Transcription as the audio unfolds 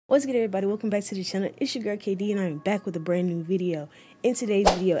What's good, everybody? Welcome back to the channel. It's your girl KD and I'm back with a brand new video. In today's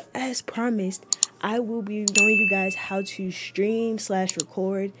video, as promised, I will be showing you guys how to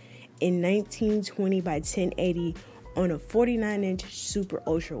stream/record in 1920 by 1080 on a 49-inch super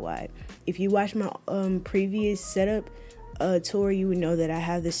ultra wide. If you watched my previous setup tour, you would know that I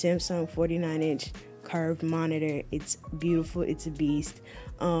have the Samsung 49-inch curved monitor. It's beautiful, it's a beast,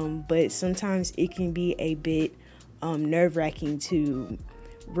 but sometimes it can be a bit nerve-wracking to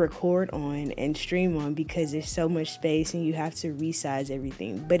record on and stream on because there's so much space and you have to resize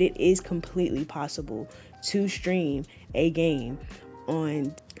everything. But it is completely possible to stream a game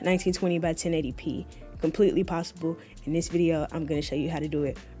on 1920 by 1080p. Completely possible. In this video, I'm going to show you how to do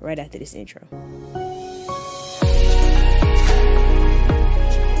it right after this intro.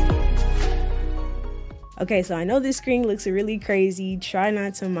 Okay, so I know this screen looks really crazy. Try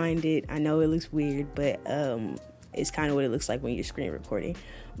not to mind it. I know it looks weird, but it's kind of what it looks like when you're screen recording.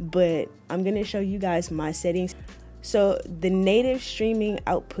 But I'm gonna show you guys my settings. So the native streaming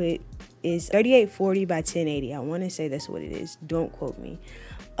output is 3840 by 1080. I want to say that's what it is, don't quote me.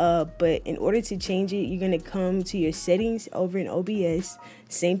 But in order to change it, you're gonna come to your settings over in OBS.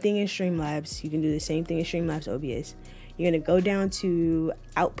 Same thing in Streamlabs. You can do the same thing in Streamlabs OBS. You're gonna go down to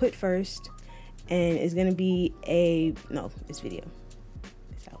output first, and it's gonna be it's video.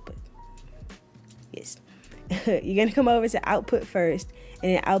 It's output. Yes. You're gonna come over to output first,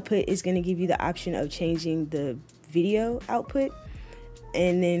 and then output is gonna give you the option of changing the video output,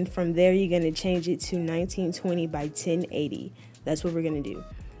 and then from there you're gonna change it to 1920 by 1080. That's what we're gonna do.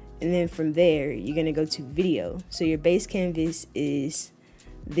 And then from there you're gonna go to video. So your base canvas is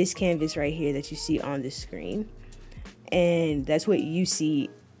this canvas right here that you see on the screen, and that's what you see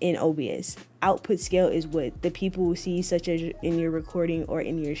in OBS. Output scale is what the people will see, such as in your recording or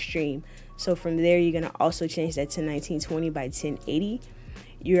in your stream. So from there, you're gonna also change that to 1920 by 1080.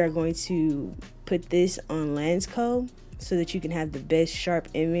 You are going to put this on lens code so that you can have the best sharp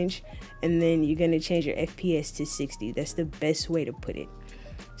image, and then you're gonna change your FPS to 60. That's the best way to put it.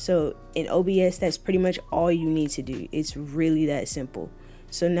 So in OBS, that's pretty much all you need to do. It's really that simple.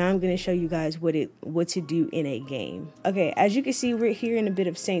 So now I'm going to show you guys what to do in a game. Okay, as you can see, we're here in a bit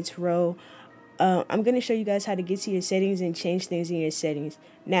of Saints Row. I'm going to show you guys how to get to your settings and change things in your settings.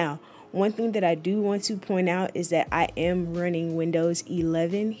 Now, one thing that I do want to point out is that I am running Windows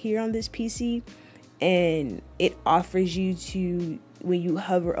 11 here on this PC, and it offers you to, when you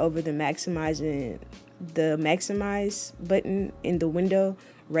hover over the maximize button in the window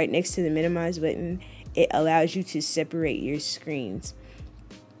right next to the minimize button, it allows you to separate your screens.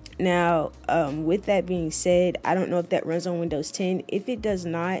 Now, with that being said, I don't know if that runs on Windows 10. If it does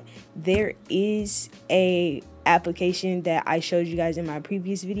not, there is a application that I showed you guys in my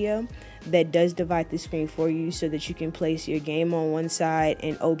previous video that does divide the screen for you so that you can place your game on one side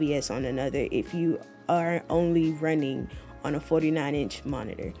and OBS on another if you are only running on a 49-inch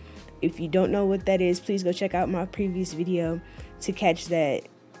monitor. If you don't know what that is, please go check out my previous video to catch that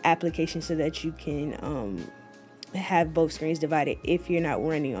application so that you can have both screens divided if you're not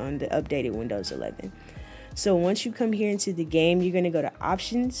running on the updated Windows 11. So once you come here into the game, you're going to go to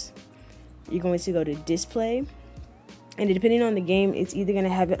options, you're going to go to display, and depending on the game, it's either going to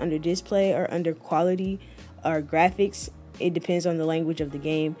have it under display or under quality or graphics. It depends on the language of the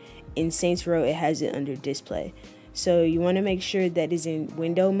game. In Saints Row, it has it under display. So you want to make sure that is in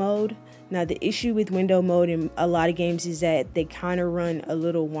window mode. Now, the issue with window mode in a lot of games is that they kind of run a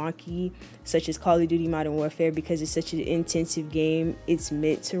little wonky, such as Call of Duty Modern Warfare, because it's such an intensive game. It's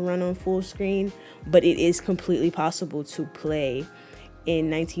meant to run on full screen, but it is completely possible to play in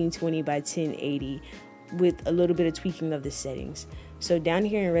 1920 by 1080 with a little bit of tweaking of the settings. So down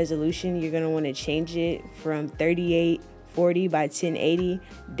here in resolution, you're going to want to change it from 3840 by 1080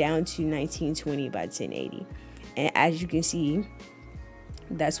 down to 1920 by 1080. And as you can see,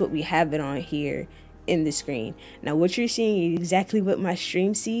 that's what we have it on here in the screen. Now what you're seeing is exactly what my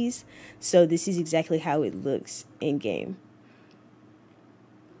stream sees. So this is exactly how it looks in game.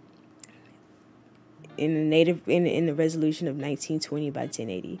 In the native, in the resolution of 1920 by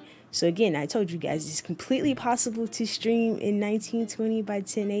 1080. So again, I told you guys it's completely possible to stream in 1920 by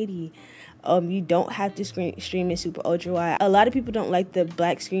 1080. You don't have to stream in super ultra wide. A lot of people don't like the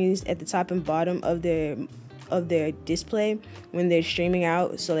black screens at the top and bottom of their display when they're streaming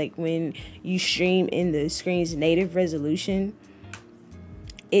out. So like when you stream in the screen's native resolution,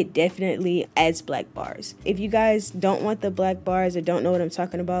 it definitely adds black bars. If you guys don't want the black bars or don't know what I'm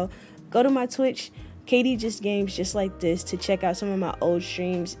talking about, go to my Twitch, kdjustgames, just like this, to check out some of my old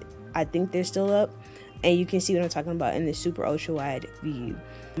streams. I think they're still up, and you can see what I'm talking about in the super ultra wide view.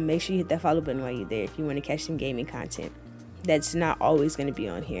 Make sure you hit that follow button while you're there if you want to catch some gaming content. that's not always going to be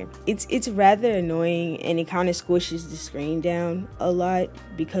on here. It's rather annoying, and it kind of squishes the screen down a lot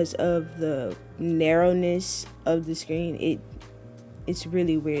because of the narrowness of the screen. It's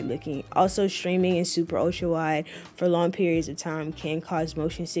really weird looking. Also, streaming in super ultra wide for long periods of time can cause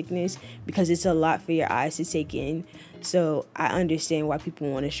motion sickness because it's a lot for your eyes to take in. So I understand why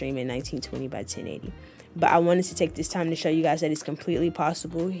people want to stream in 1920 by 1080. But I wanted to take this time to show you guys that it's completely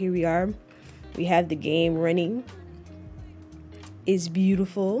possible. Here we are. We have the game running. It's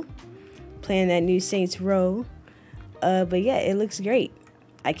beautiful. Playing that new Saints Row. But yeah, it looks great.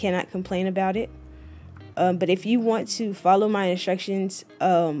 I cannot complain about it. But if you want to follow my instructions,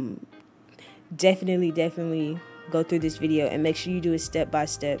 definitely go through this video and make sure you do it step by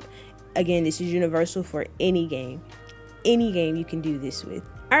step. Again, this is universal for any game. Any game you can do this with.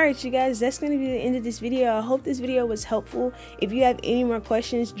 Alright, you guys, that's going to be the end of this video. I hope this video was helpful. If you have any more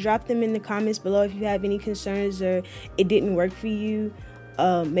questions, drop them in the comments below. If you have any concerns or it didn't work for you,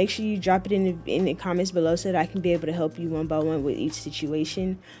 make sure you drop it in the comments below so that I can be able to help you one by one with each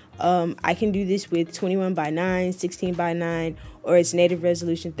situation. I can do this with 21 by 9, 16 by 9, or its native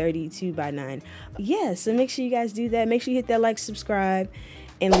resolution 32 by 9. Yeah, so make sure you guys do that. Make sure you hit that like, subscribe,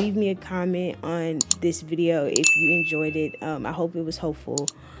 and leave me a comment on this video if you enjoyed it. I hope it was helpful.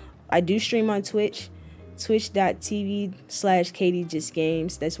 I do stream on Twitch,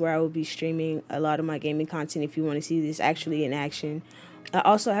 twitch.tv/kdjustgames. That's where I will be streaming a lot of my gaming content if you want to see this actually in action. I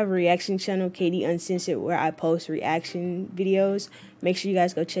also have a reaction channel, KD Uncensored, where I post reaction videos. Make sure you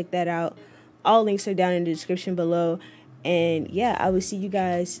guys go check that out. All links are down in the description below. And yeah, I will see you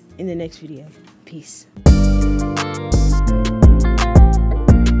guys in the next video. Peace.